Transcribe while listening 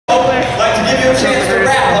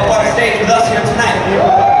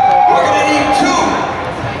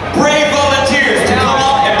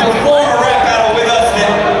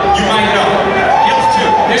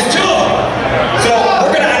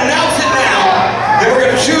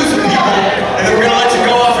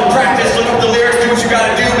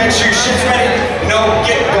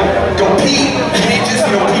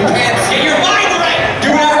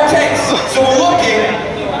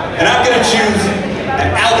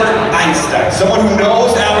Einstein. Someone who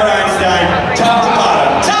knows Albert Einstein, top to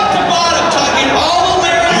bottom. Top to bottom, talking all the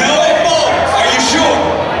lyrics. You know it? Are you sure?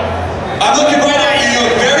 I'm looking right at you. You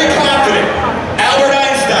look very confident. Albert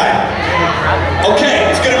Einstein. Okay,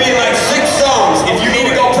 it's gonna be like 6 songs. If you need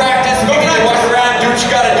to go practice, if you need to walk around, do what you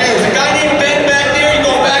gotta do. There's a guy named Ben back there. You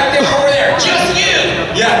go back there, over there. Just you.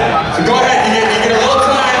 Yeah. So go ahead. You get a little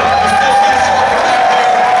time.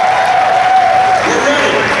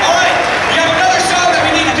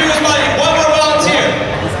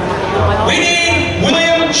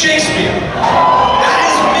 Shakespeare. That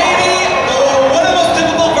is maybe one of the most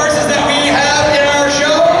difficult verses that we have in our show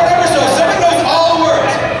or whatever, so if someone knows all the words,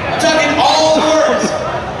 I'm talking all the words.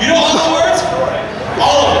 You know all the words?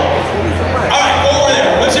 All of them. Alright, go over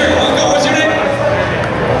there. What's your name?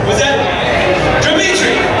 What's that?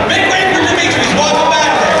 Dimitri. Make way for Dimitri. He's walking back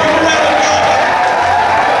there. Give him a round of applause.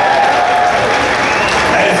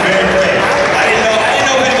 That is very brave. I didn't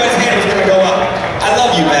know if anybody's hand was gonna go up. I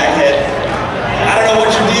love you, Baghead. I don't know what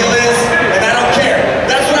your deal is, and I don't care.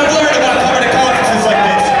 That's what I've learned about coming to conferences like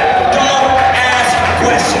this. Don't ask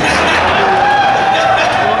questions.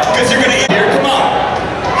 Because you're going to eat here. Come on.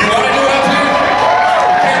 You want to do it up here?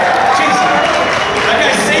 Jesus. That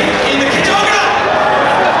guy's safe in the kitchen. Talk it up!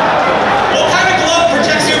 What kind of glove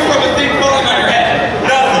protects you from a thing falling on your head?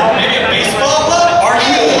 Nothing. Maybe a baseball glove? Are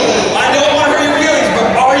you? I don't want to hurt your feelings,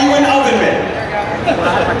 but are you an oven mitt?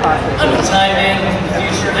 I'm timing,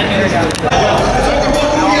 future, I knew that.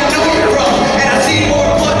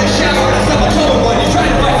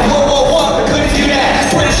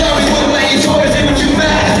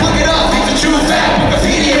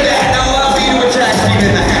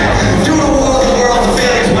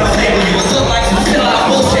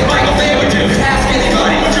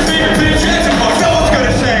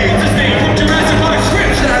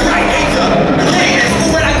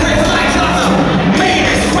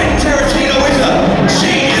 Tarantino is a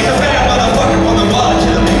genius, a bad motherfucker.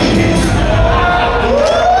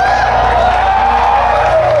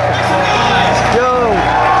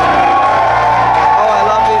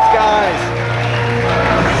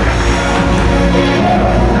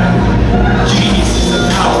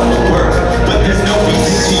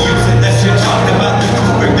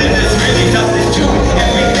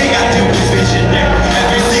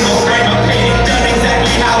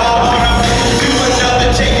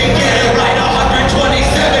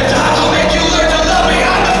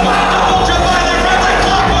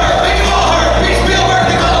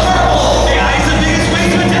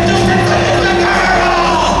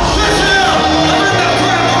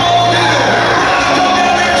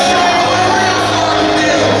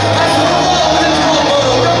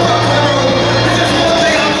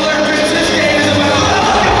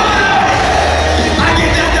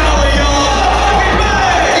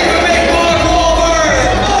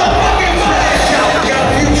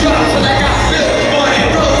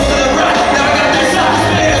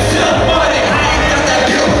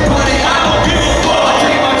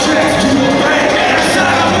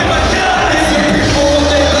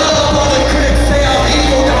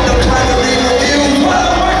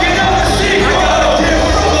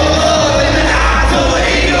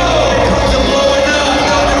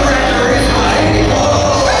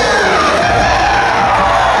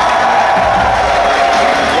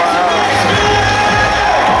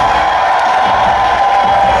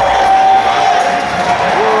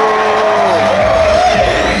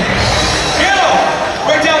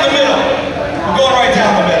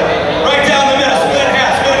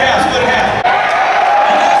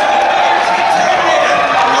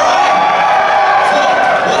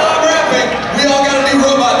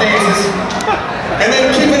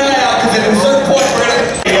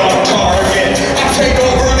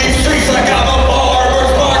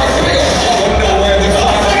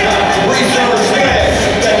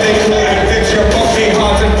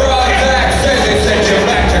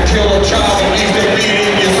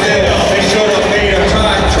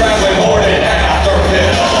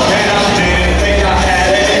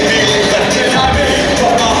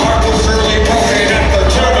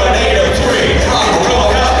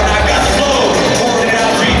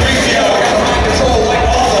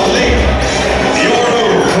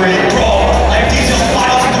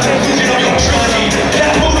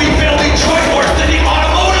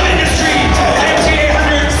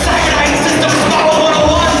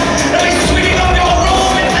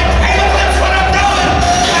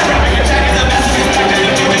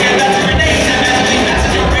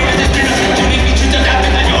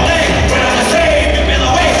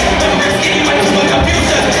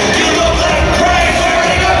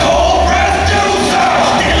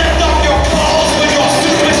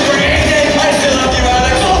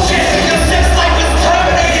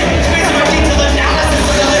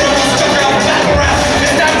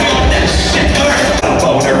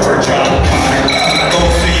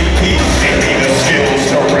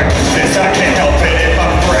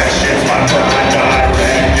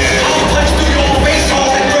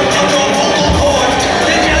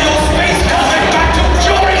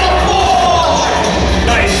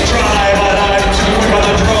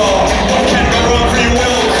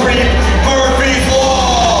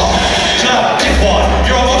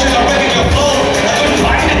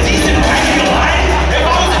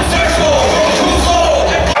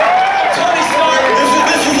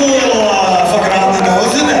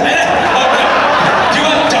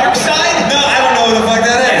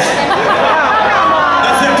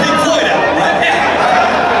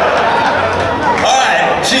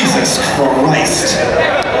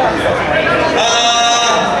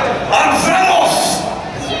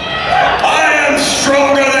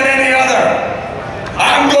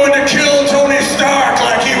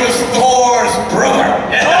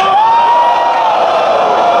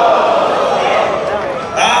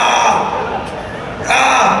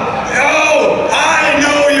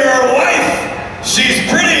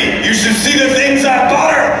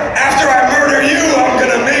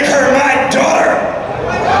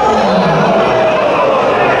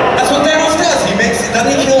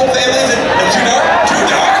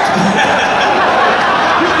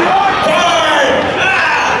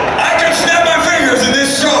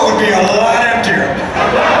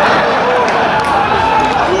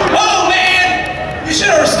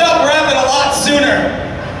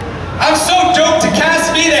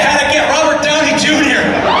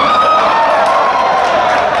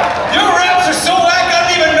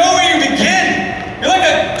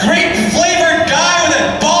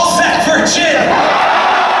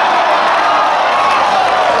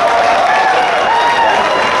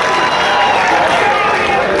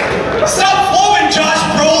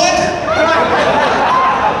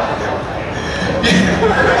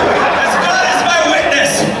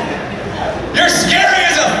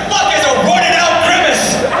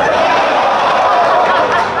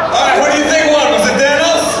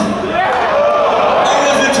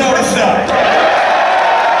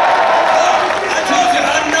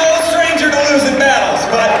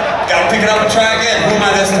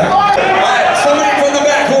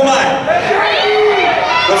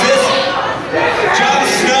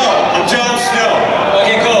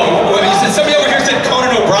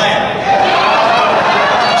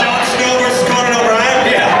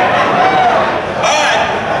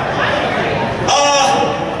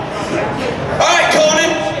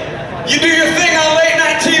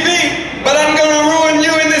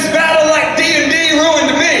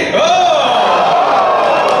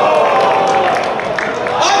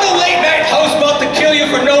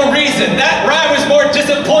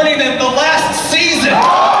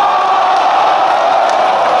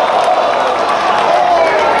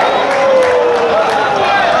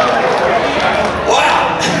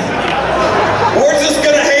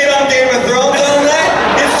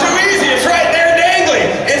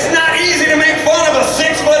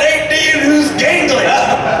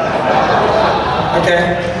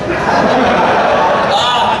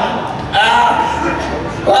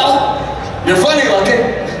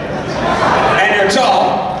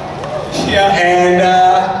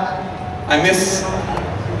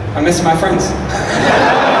 miss my friends.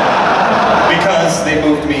 Because they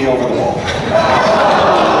moved me over the wall.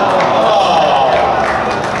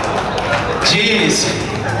 Jeez.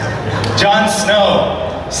 Jon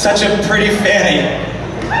Snow, such a pretty fanny.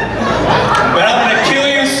 But I'm gonna kill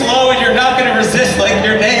you slow and you're not gonna resist like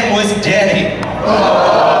your name was Danny.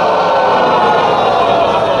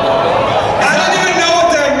 I don't even know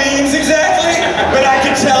what that means exactly, but I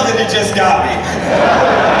can tell that you just got me.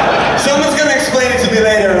 Someone's gonna explain it to me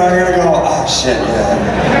later and I'm gonna go, oh shit,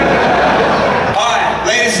 yeah. Alright,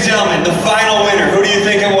 ladies and gentlemen, the final winner, who do you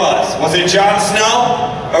think it was? Was it Jon Snow?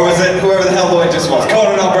 Or was it whoever the hell Lloyd just was?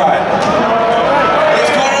 Conan O'Brien. It was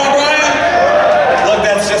Conan O'Brien? Look,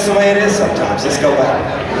 that's just the way it is sometimes. Let's go back.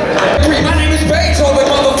 My name is Beethoven,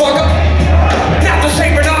 motherfucker. Not the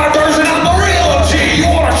St. Bernard version, I'm the real OG. You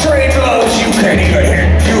wanna trade for those? You can't even hit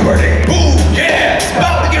puberty. Ooh, yeah, it's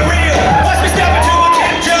about to get real. Watch me step into a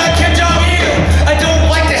Kim Jong-il. I don't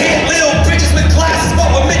like to hit little bitches with glasses, but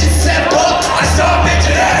when midgets step up, I start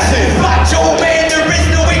bitching asses. Macho man, there is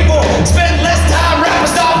no equal. Spend less time rapping,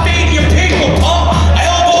 stop feeding your people, punk. I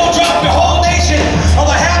elbow drop your whole nation. On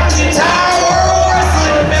behalf of the entire World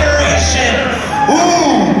Wrestling Federation.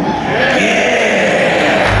 Ooh, yeah.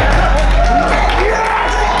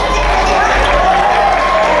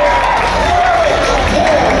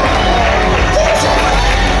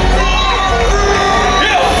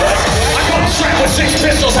 With 6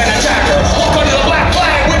 pistols and a jacker. Walk under the black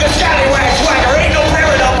flag with a scallywag swagger. Ain't no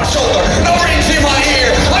parrot on my shoulder, no rings in my ear.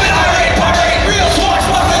 I'm an irate pirate, real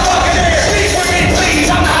swashbuckling buccaneer. Please for me, please,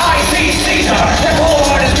 I'm the high seas Caesar. That whole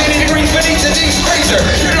heart is many degrees beneath the deep freezer.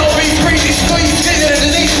 You know me, greasy squeeze, skin in a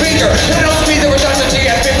deep speaker. That don't mean the redundancy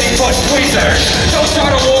at 50-foot tweezer. Don't start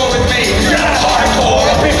a war with me, you're not hardcore.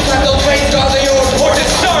 A big slap those face guards of yours, or just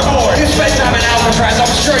starboard. You spend time in Alcatraz, I'm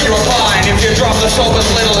sure you were fine. If you drop the soap as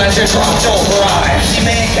little as you drop dope ride. See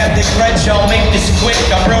man, Captain Crunch, I'll make this quick.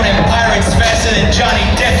 I'm running pirates faster than Johnny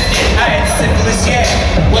Depp did. I had syphilis, yeah.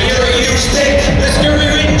 Well, you're a huge stick. The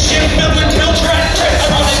scurry-ridden ship filled with filter and threat.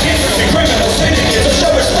 I'm on the infantry, criminal syndicates, so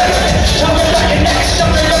show respect. Chopping back your neck,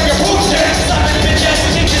 shoving up your bootstraps. Slapping bitch ass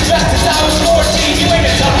chicks as fast as I was 14. You ain't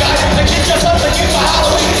a tough guy. I get just up like you for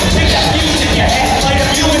Halloween. Take that fuse in your head, light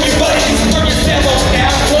up you and your buddies. Throw your samples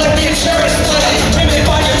down, let the insurance money. Maybe they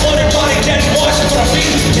find your floated body dead and wash it for a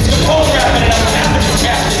beat. It's Capone rapping and I'm happy.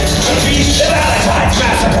 The beast, the Valentine's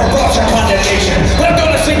massacre brought your condemnation. But I'm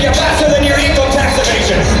gonna sing you faster than your income tax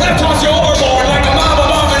evasion. I'm toss you overboard like a mob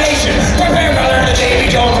abomination. Prepare to learn the Davy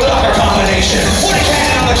Jones blocker combination. What a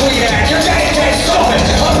cannon on the Queen Act, your day can't stop it.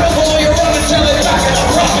 I'll pull your run until it's back in the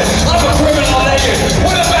profit. I'm a criminal legend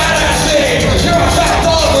with a badass name. You're a fat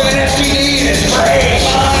dog with an STD in his brain.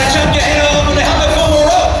 I'm gonna jump your head off with a helmet full of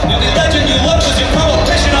rope. The only legend you love was your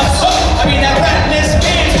prohibition on soap. I mean that rat in this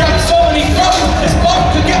man's dropped so many throats. This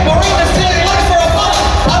bump could get Marina stealing life for a month.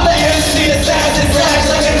 I'm the MC assassin, flash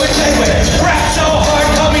like Edward Tegwin. Rap so hard,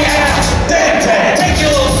 call me ass. Dead. Take your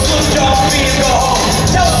little slip job feet and go home.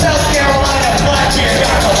 Tell South Carolina Blackbeard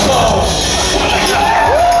got the flow.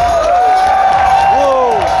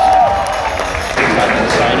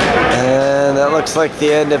 And that looks like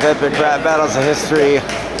the end of Epic Rap Battles of History.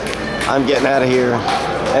 I'm getting out of here.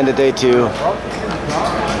 End of day 2.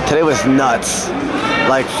 Today was nuts.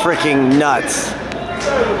 Like freaking nuts.